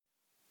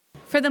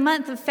For the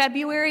month of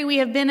February, we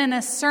have been in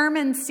a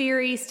sermon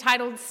series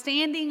titled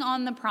Standing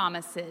on the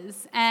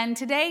Promises. And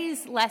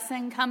today's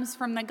lesson comes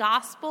from the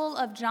Gospel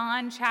of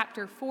John,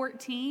 chapter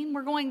 14.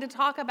 We're going to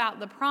talk about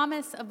the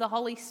promise of the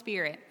Holy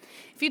Spirit.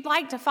 If you'd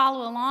like to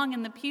follow along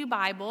in the Pew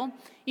Bible,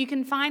 you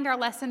can find our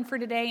lesson for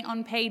today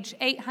on page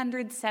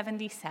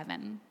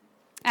 877.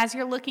 As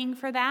you're looking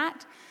for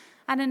that,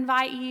 I'd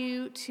invite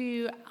you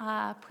to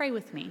pray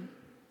with me.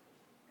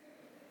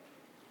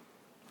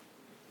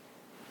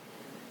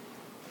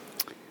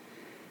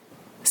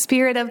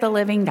 Spirit of the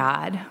living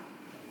God,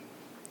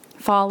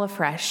 fall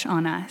afresh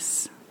on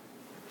us.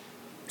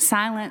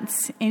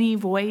 Silence any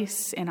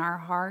voice in our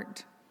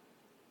heart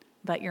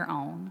but your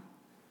own,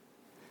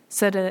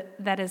 so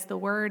that as the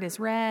word is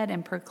read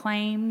and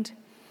proclaimed,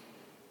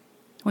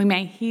 we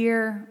may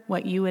hear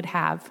what you would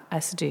have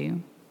us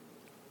do,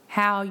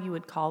 how you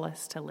would call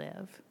us to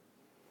live,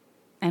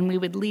 and we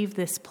would leave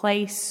this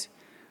place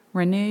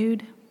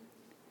renewed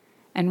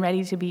and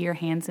ready to be your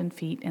hands and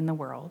feet in the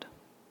world.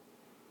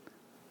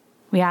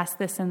 We ask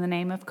this in the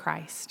name of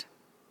Christ.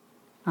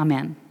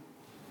 Amen.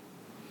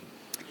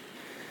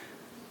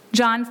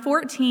 John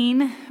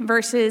 14,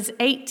 verses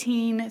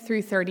 18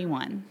 through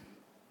 31.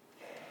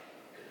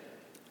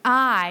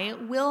 I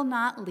will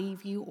not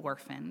leave you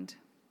orphaned.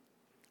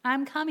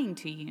 I'm coming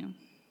to you.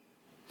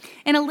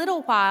 In a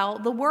little while,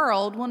 the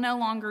world will no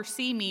longer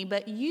see me,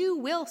 but you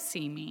will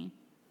see me.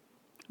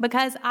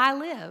 Because I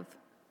live,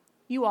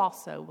 you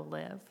also will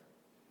live.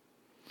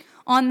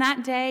 On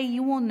that day,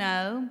 you will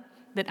know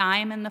that I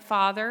am in the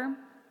Father,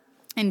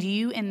 and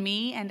you in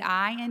me, and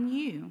I in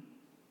you.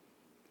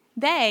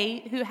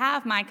 They who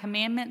have my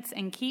commandments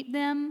and keep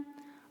them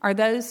are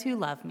those who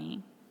love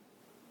me.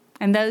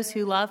 And those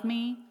who love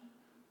me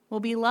will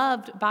be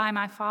loved by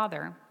my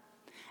Father,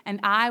 and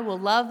I will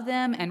love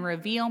them and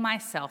reveal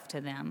myself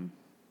to them.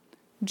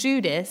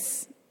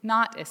 Judas,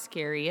 not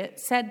Iscariot,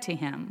 said to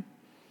him,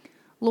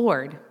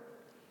 Lord,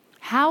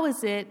 how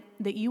is it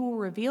that you will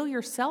reveal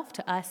yourself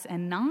to us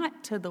and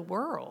not to the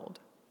world?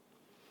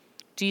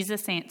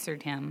 Jesus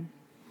answered him,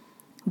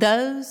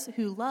 those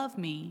who love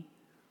me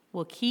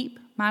will keep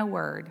my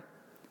word,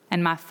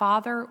 and my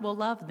Father will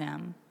love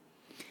them,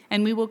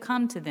 and we will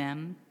come to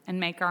them and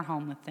make our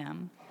home with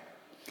them.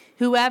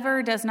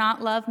 Whoever does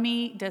not love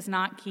me does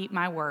not keep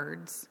my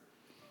words,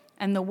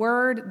 and the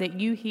word that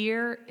you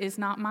hear is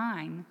not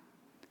mine,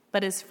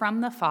 but is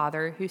from the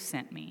Father who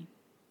sent me.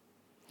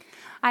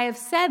 I have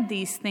said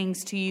these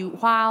things to you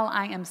while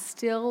I am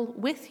still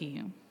with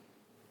you,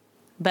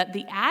 but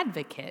the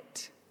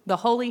Advocate, the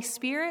Holy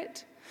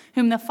Spirit,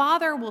 whom the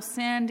Father will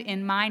send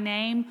in my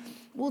name,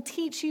 will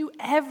teach you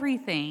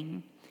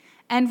everything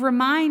and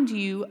remind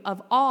you of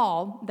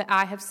all that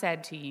I have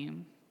said to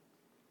you.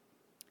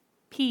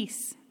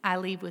 Peace I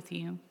leave with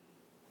you.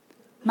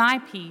 My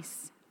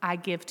peace I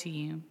give to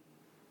you.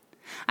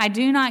 I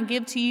do not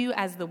give to you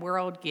as the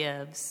world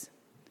gives.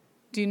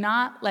 Do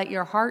not let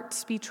your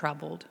hearts be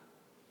troubled,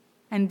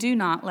 and do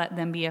not let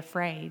them be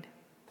afraid.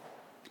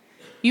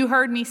 You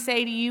heard me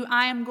say to you,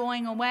 I am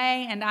going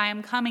away and I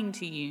am coming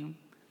to you.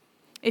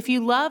 If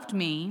you loved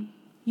me,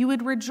 you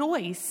would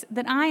rejoice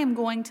that I am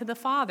going to the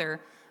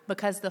Father,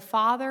 because the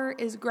Father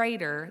is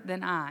greater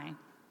than I.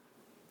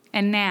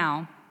 And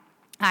now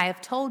I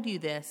have told you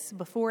this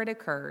before it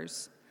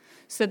occurs,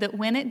 so that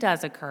when it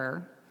does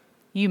occur,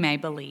 you may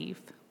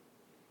believe.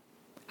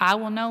 I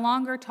will no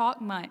longer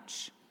talk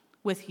much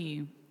with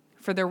you,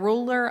 for the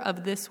ruler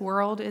of this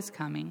world is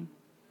coming.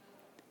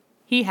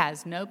 He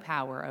has no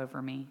power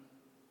over me.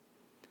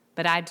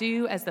 But I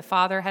do as the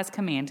Father has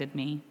commanded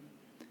me,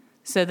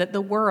 so that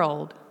the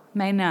world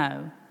may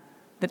know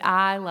that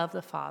I love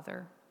the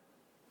Father.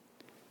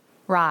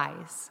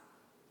 Rise,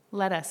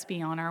 let us be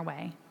on our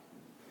way.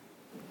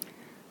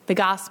 The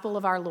Gospel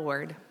of our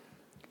Lord.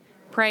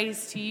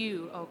 Praise to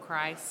you, O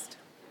Christ.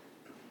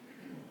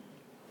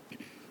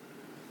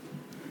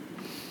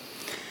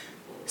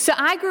 So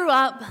I grew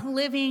up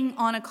living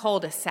on a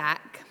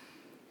cul-de-sac.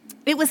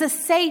 It was a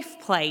safe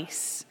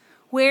place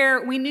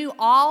where we knew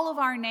all of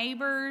our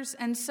neighbors,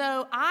 and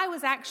so I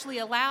was actually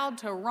allowed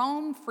to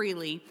roam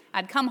freely.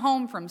 I'd come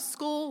home from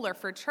school or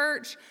for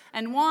church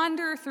and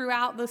wander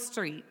throughout the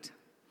street.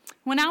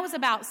 When I was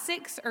about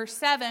 6 or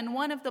 7,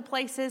 one of the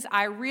places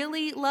I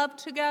really loved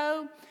to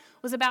go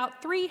was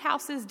about 3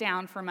 houses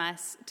down from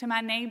us to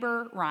my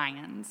neighbor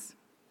Ryan's.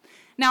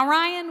 Now,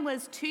 Ryan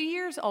was 2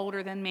 years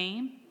older than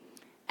me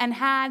and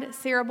had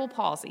cerebral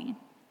palsy.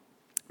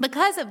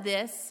 Because of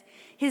this,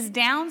 his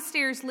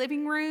downstairs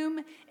living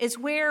room is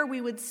where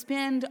we would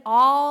spend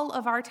all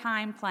of our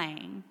time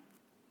playing.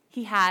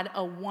 He had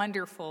a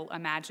wonderful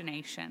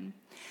imagination,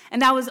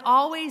 and I was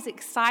always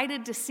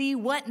excited to see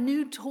what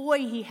new toy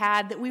he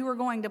had that we were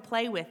going to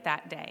play with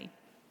that day.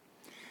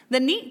 The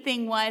neat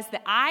thing was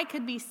that I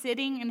could be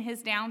sitting in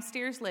his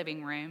downstairs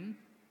living room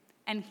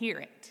and hear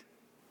it.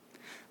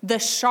 The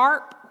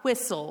sharp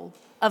whistle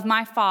of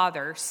my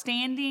father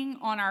standing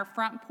on our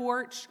front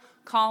porch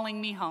calling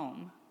me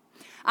home.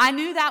 I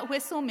knew that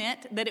whistle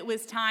meant that it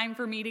was time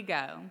for me to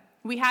go.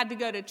 We had to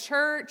go to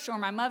church, or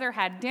my mother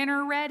had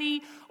dinner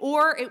ready,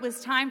 or it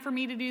was time for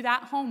me to do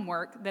that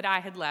homework that I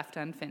had left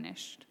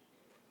unfinished.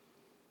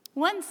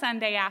 One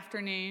Sunday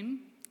afternoon,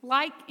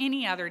 like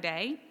any other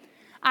day,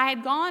 I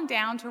had gone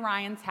down to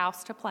Ryan's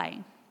house to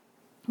play.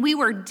 We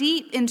were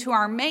deep into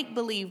our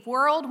make-believe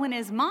world when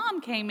his mom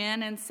came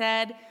in and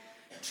said,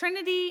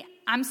 "Trinity,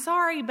 I'm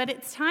sorry, but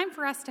it's time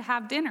for us to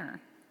have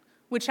dinner,"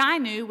 which I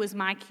knew was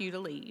my cue to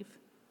leave.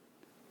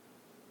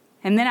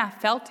 And then I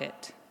felt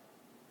it.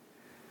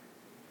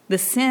 The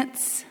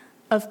sense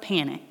of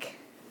panic.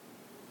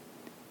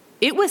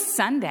 It was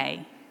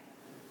Sunday.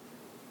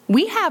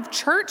 We have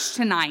church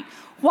tonight.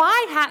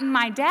 Why hadn't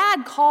my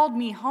dad called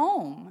me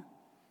home?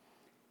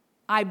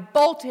 I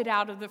bolted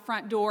out of the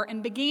front door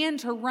and began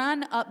to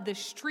run up the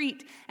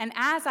street. And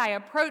as I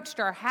approached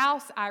our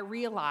house, I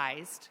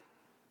realized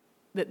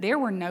that there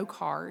were no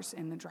cars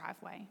in the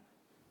driveway.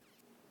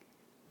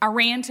 I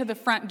ran to the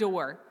front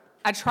door.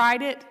 I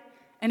tried it,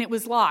 and it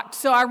was locked.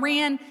 So I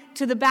ran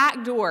to the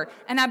back door,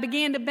 and I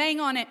began to bang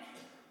on it,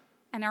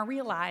 and I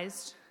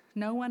realized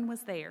no one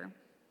was there.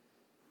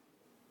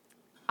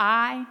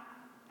 I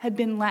had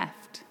been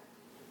left.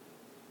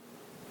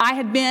 I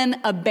had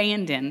been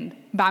abandoned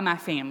by my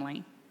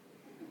family.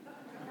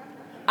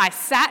 I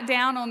sat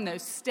down on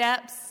those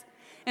steps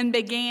and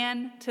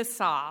began to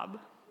sob.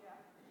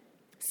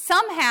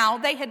 Somehow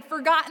they had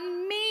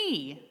forgotten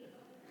me.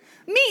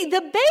 Me,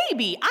 the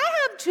baby.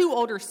 I have 2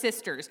 older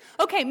sisters.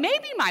 Okay,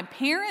 maybe my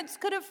parents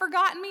could have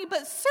forgotten me,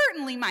 but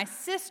certainly my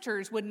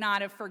sisters would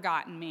not have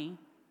forgotten me.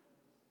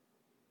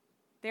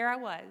 There I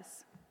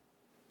was,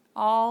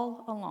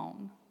 all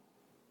alone.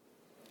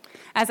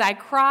 As I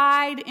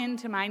cried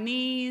into my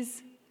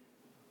knees,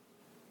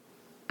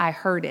 I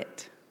heard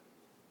it.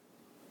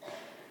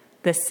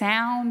 The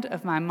sound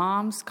of my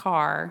mom's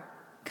car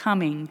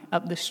coming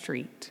up the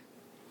street.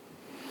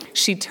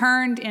 She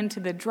turned into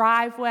the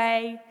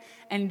driveway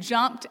and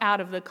jumped out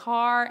of the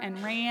car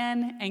and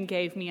ran and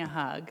gave me a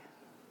hug.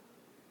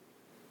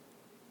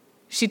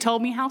 She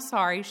told me how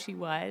sorry she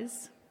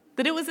was,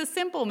 that it was a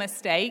simple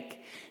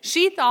mistake.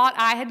 She thought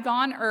I had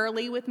gone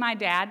early with my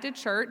dad to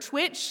church,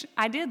 which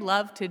I did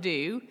love to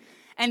do,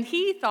 and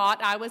he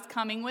thought I was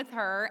coming with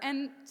her,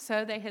 and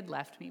so they had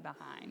left me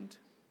behind.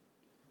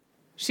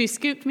 She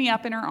scooped me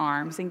up in her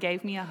arms and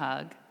gave me a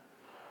hug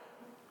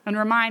and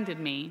reminded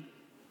me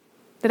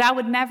that I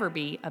would never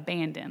be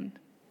abandoned,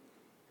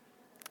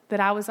 that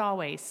I was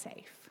always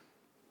safe.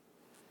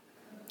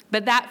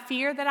 But that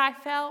fear that I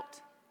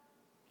felt,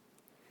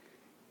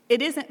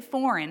 it isn't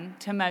foreign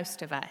to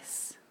most of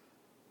us.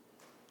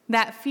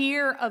 That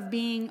fear of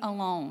being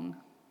alone,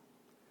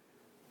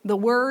 the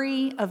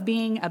worry of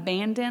being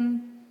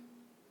abandoned,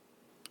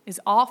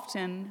 is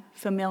often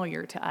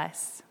familiar to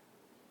us,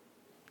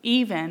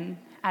 even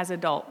as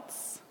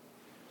adults.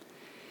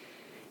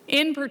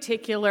 In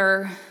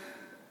particular,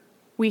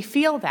 we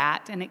feel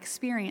that and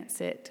experience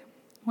it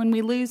when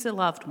we lose a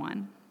loved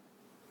one.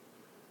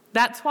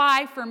 That's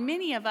why for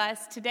many of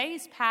us,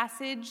 today's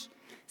passage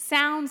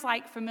sounds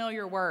like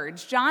familiar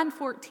words. John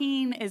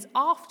 14 is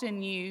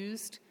often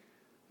used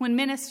when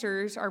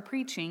ministers are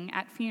preaching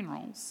at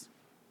funerals.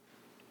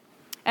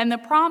 And the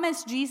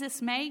promise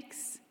Jesus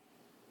makes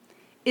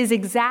is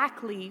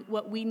exactly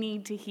what we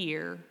need to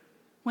hear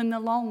when the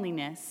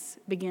loneliness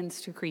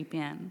begins to creep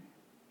in.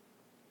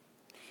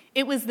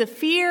 It was the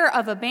fear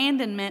of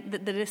abandonment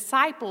that the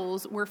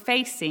disciples were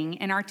facing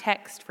in our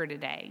text for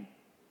today.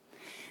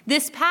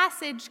 This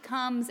passage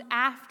comes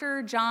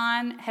after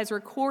John has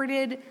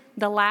recorded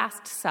the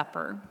Last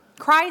Supper.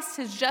 Christ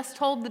has just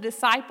told the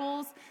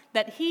disciples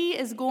that he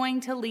is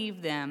going to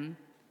leave them,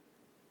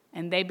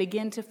 and they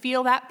begin to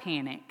feel that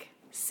panic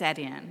set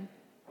in.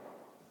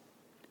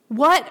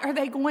 What are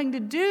they going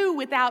to do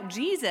without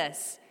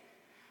Jesus?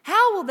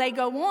 How will they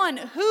go on?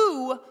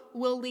 Who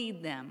will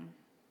lead them?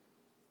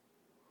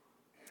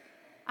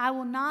 I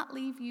will not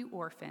leave you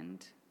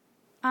orphaned.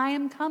 I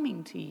am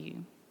coming to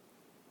you.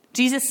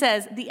 Jesus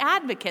says, the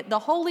advocate, the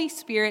Holy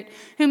Spirit,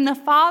 whom the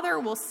Father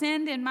will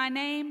send in my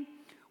name,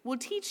 will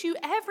teach you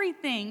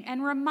everything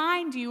and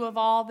remind you of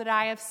all that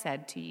I have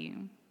said to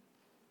you.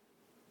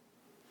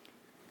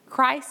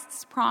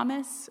 Christ's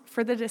promise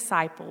for the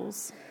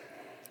disciples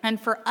and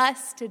for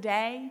us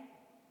today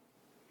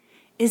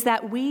is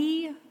that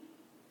we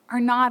are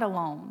not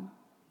alone.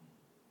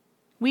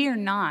 We are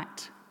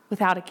not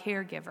without a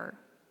caregiver.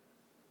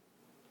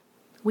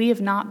 We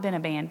have not been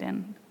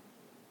abandoned.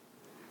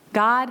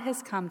 God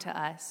has come to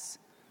us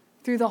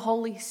through the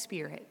Holy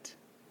Spirit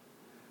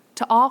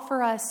to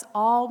offer us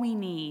all we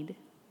need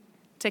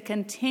to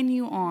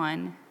continue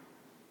on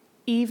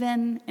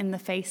even in the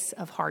face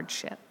of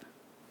hardship.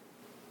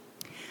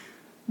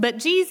 But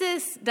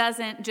Jesus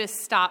doesn't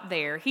just stop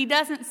there. He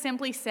doesn't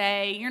simply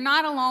say, "You're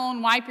not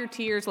alone, wipe your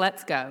tears,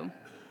 let's go."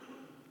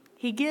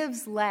 He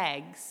gives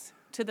legs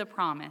to the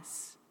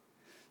promise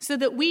so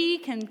that we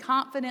can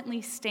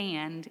confidently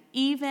stand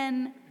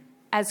even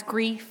as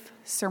grief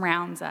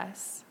surrounds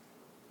us.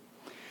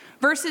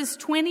 Verses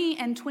 20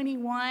 and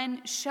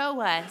 21 show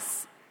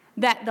us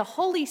that the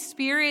Holy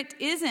Spirit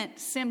isn't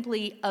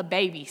simply a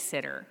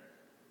babysitter.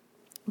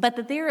 but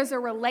that there is a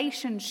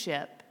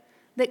relationship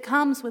that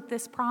comes with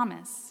this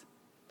promise.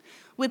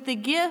 With the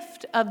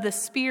gift of the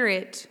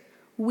Spirit,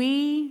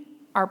 we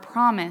are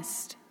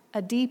promised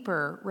a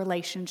deeper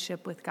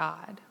relationship with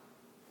God.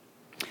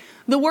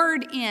 The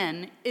word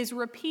 "in" is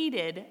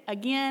repeated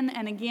again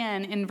and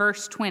again in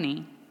verse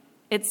 20.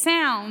 It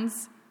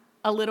sounds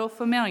a little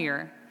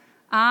familiar.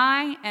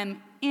 I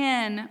am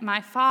in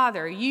my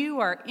Father. You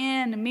are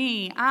in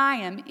me. I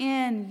am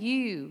in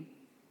you.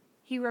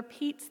 He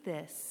repeats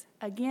this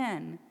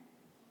again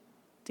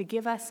to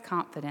give us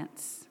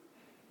confidence.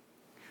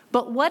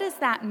 But what does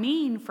that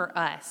mean for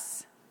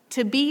us,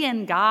 to be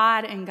in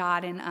God and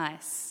God in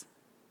us?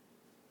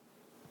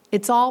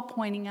 It's all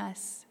pointing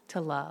us to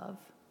love.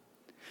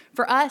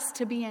 For us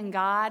to be in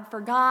God,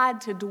 for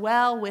God to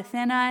dwell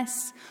within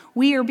us,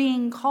 we are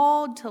being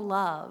called to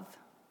love.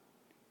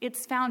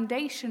 It's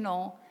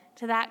foundational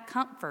to that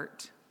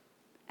comfort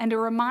and a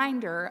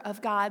reminder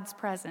of God's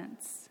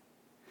presence.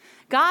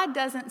 God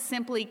doesn't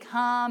simply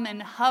come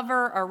and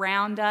hover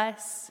around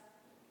us.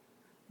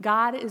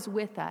 God is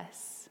with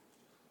us,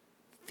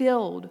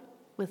 filled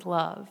with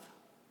love.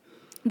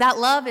 That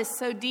love is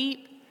so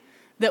deep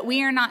that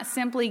we are not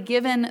simply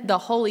given the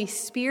Holy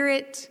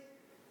Spirit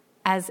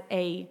as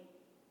a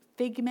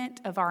figment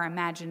of our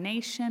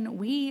imagination.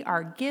 We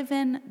are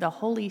given the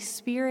Holy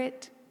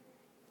Spirit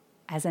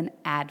as an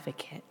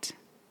advocate.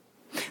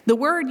 The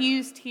word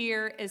used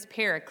here is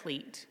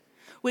paraclete,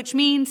 which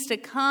means to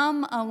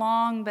come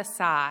along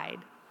beside.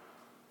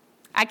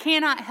 I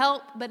cannot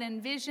help but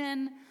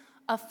envision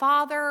a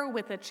father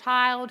with a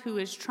child who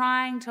is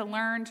trying to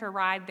learn to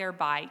ride their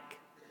bike,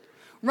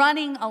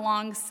 running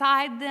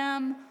alongside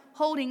them,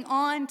 holding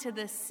on to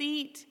the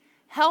seat,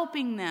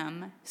 helping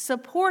them,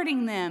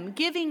 supporting them,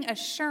 giving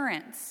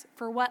assurance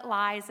for what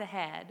lies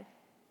ahead.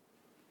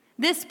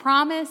 This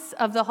promise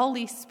of the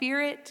Holy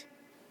Spirit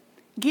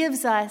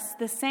gives us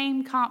the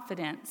same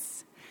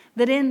confidence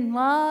that in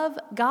love,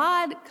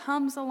 God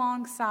comes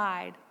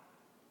alongside,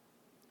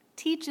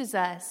 teaches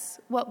us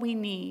what we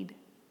need,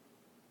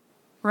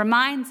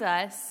 reminds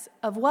us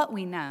of what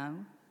we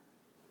know,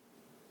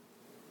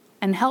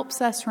 and helps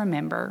us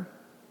remember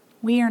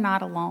we are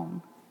not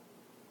alone.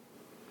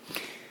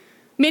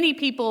 Many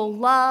people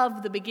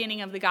love the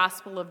beginning of the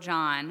Gospel of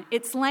John.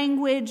 Its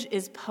language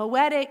is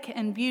poetic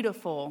and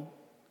beautiful.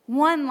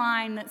 One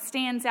line that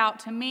stands out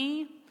to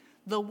me: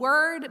 the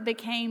Word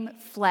became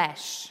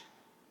flesh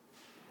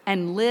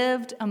and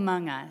lived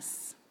among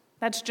us.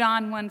 That's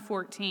John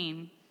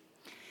 1:14.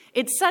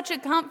 It's such a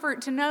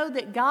comfort to know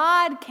that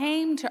God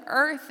came to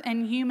earth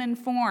in human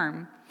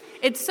form.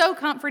 It's so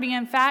comforting,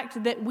 in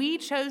fact, that we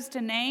chose to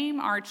name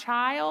our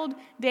child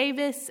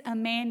Davis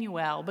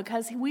Emmanuel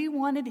because we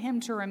wanted him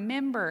to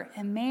remember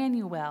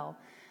Emmanuel,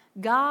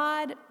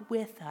 God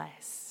with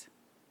us.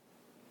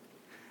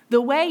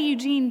 The way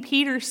Eugene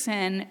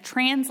Peterson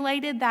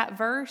translated that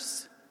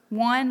verse,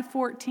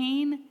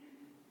 1:14,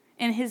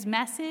 in his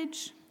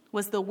message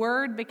was the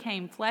Word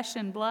became flesh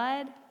and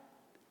blood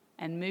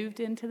and moved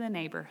into the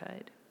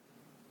neighborhood.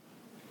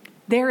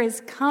 There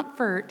is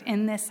comfort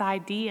in this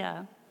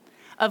idea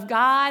of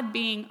God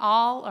being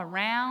all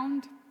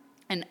around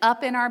and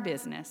up in our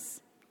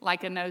business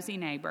like a nosy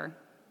neighbor.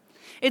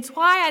 It's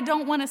why I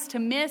don't want us to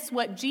miss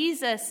what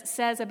Jesus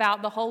says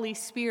about the Holy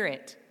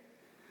Spirit,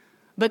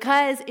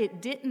 because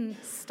it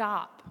didn't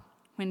stop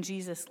when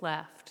Jesus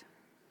left.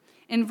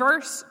 In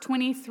verse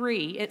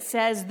 23, it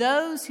says,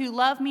 "Those who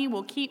love me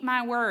will keep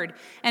my word,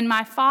 and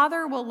my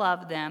Father will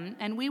love them,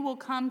 and we will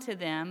come to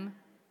them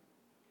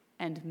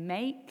and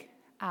make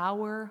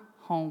our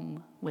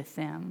home with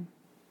them."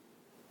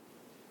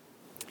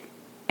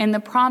 In the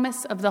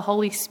promise of the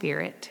Holy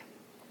Spirit,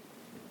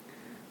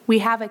 we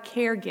have a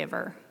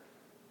caregiver,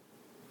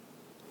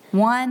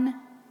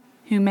 one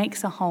who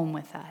makes a home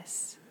with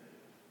us.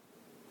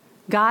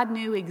 God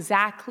knew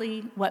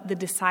exactly what the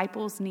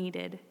disciples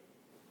needed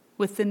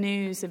with the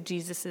news of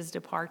Jesus'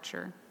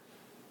 departure.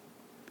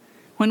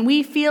 When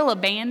we feel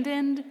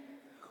abandoned,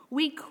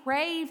 we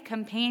crave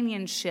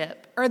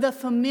companionship or the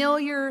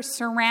familiar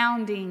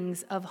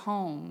surroundings of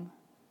home.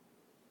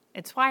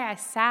 It's why I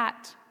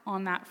sat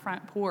on that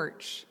front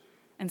porch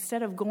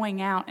instead of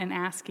going out and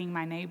asking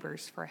my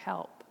neighbors for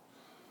help.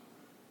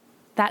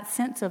 That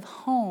sense of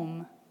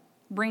home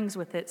brings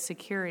with it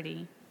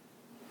security.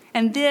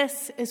 And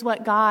this is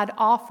what God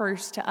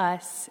offers to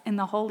us in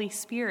the Holy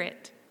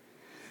Spirit.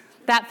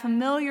 That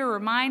familiar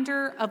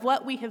reminder of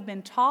what we have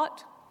been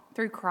taught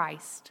through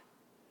Christ.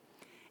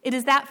 It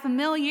is that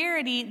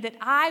familiarity that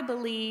I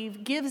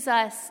believe gives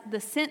us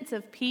the sense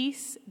of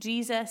peace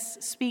Jesus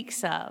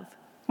speaks of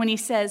when he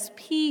says,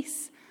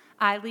 "Peace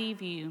I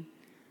leave you,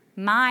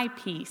 my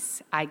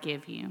peace I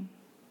give you."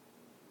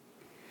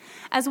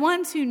 As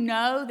ones who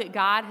know that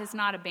God has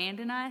not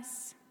abandoned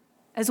us,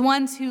 as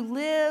ones who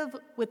live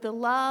with the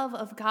love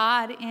of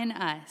God in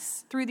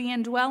us through the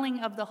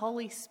indwelling of the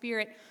Holy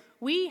Spirit,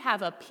 we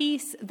have a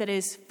peace that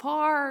is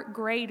far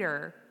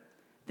greater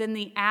than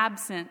the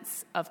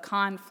absence of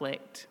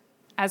conflict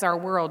as our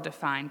world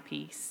defined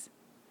peace.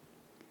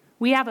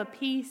 We have a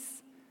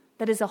peace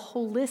that is a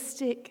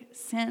holistic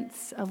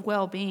sense of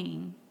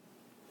well-being.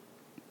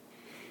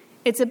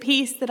 It's a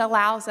peace that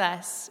allows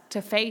us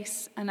to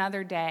face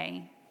another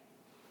day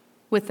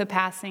with the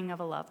passing of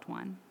a loved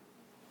one.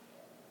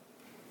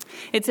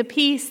 It's a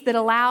peace that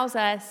allows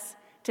us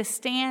to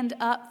stand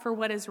up for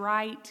what is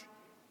right,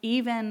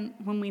 even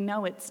when we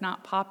know it's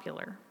not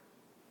popular.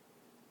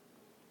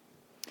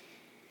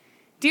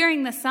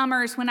 During the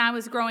summers when I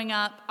was growing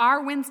up,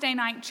 our Wednesday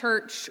night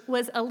church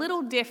was a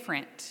little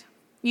different.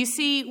 You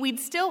see, we'd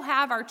still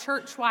have our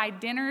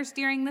church-wide dinners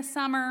during the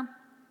summer,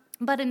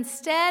 but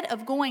instead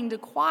of going to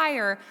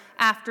choir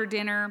after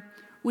dinner,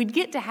 we'd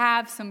get to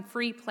have some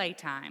free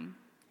playtime.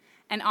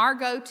 And our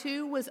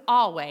go-to was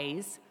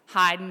always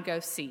hide and go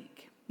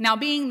seek. Now,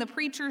 being the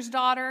preacher's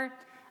daughter,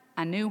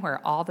 I knew where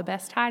all the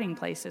best hiding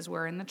places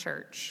were in the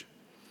church.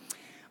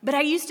 But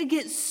I used to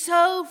get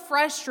so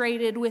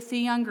frustrated with the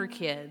younger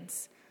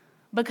kids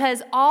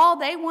because all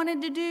they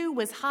wanted to do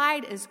was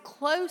hide as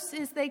close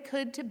as they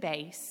could to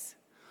base,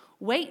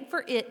 wait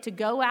for it to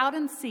go out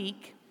and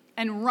seek,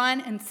 and run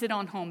and sit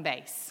on home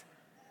base.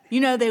 You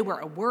know, they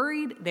were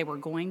worried they were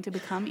going to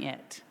become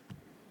it.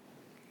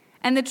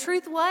 And the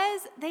truth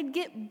was, they'd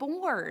get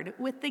bored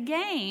with the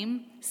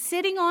game,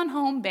 sitting on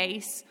home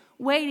base,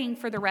 waiting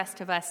for the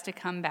rest of us to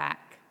come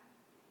back.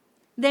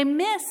 They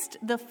missed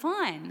the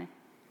fun.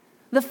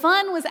 The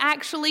fun was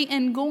actually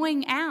in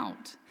going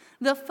out.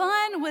 The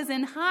fun was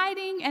in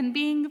hiding and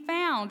being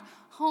found.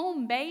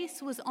 Home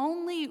base was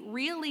only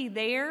really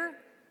there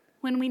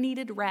when we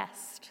needed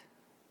rest.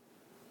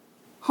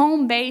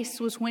 Home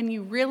base was when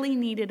you really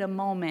needed a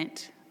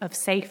moment of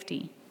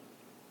safety.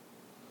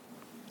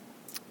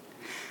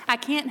 I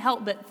can't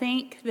help but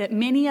think that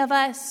many of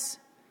us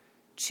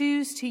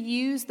choose to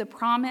use the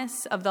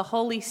promise of the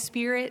Holy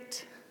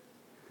Spirit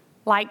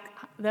like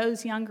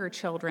those younger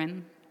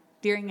children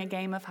during a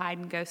game of hide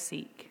and go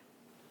seek.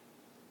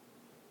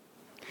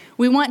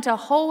 We want to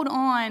hold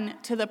on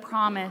to the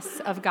promise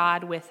of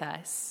God with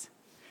us,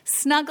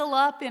 snuggle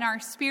up in our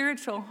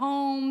spiritual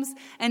homes,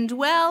 and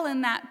dwell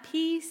in that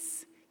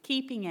peace,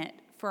 keeping it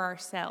for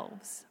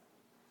ourselves.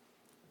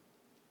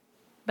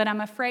 But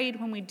I'm afraid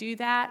when we do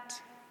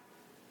that,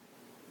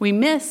 we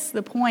miss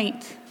the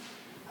point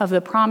of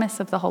the promise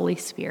of the Holy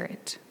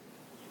Spirit.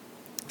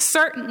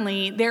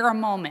 Certainly, there are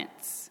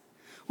moments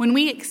when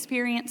we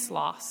experience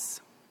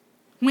loss,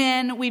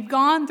 when we've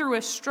gone through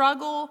a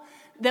struggle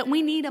that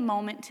we need a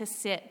moment to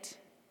sit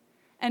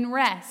and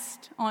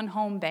rest on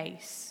home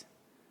base,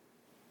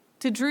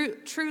 to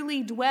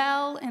truly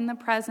dwell in the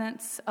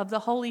presence of the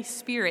Holy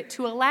Spirit,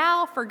 to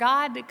allow for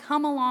God to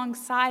come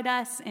alongside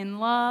us in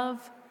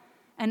love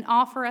and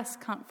offer us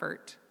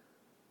comfort,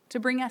 to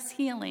bring us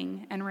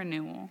healing and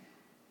renewal.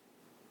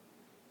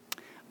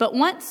 But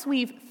once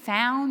we've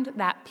found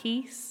that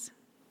peace,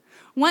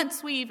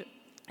 once we've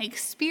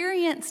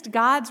experienced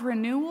God's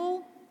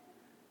renewal,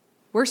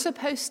 we're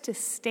supposed to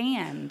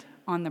stand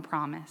on the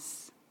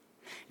promise,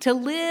 to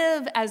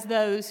live as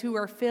those who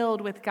are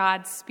filled with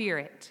God's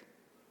Spirit,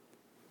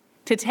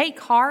 to take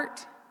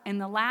heart in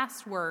the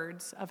last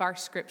words of our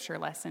scripture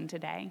lesson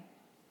today.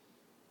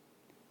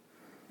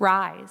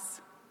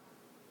 Rise,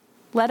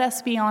 let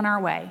us be on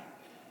our way.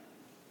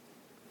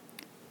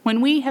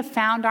 When we have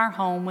found our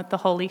home with the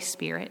Holy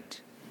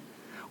Spirit,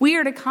 we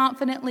are to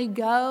confidently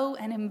go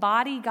and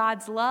embody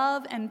God's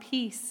love and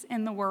peace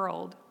in the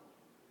world.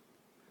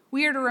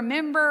 We are to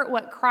remember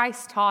what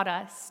Christ taught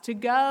us, to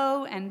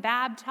go and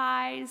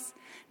baptize,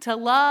 to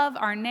love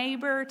our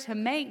neighbor, to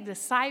make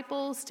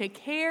disciples, to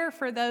care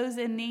for those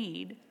in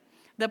need.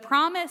 The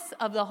promise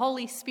of the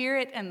Holy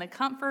Spirit and the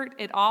comfort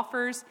it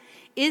offers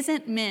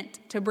isn't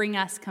meant to bring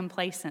us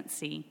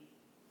complacency.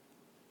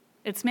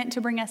 It's meant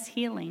to bring us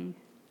healing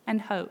and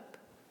hope.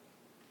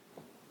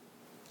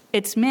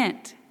 It's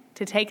meant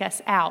to take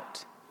us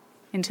out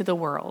into the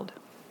world.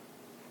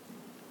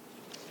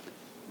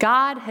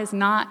 God has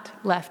not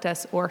left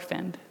us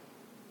orphaned.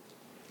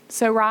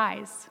 So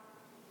rise,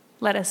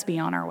 let us be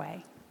on our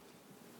way.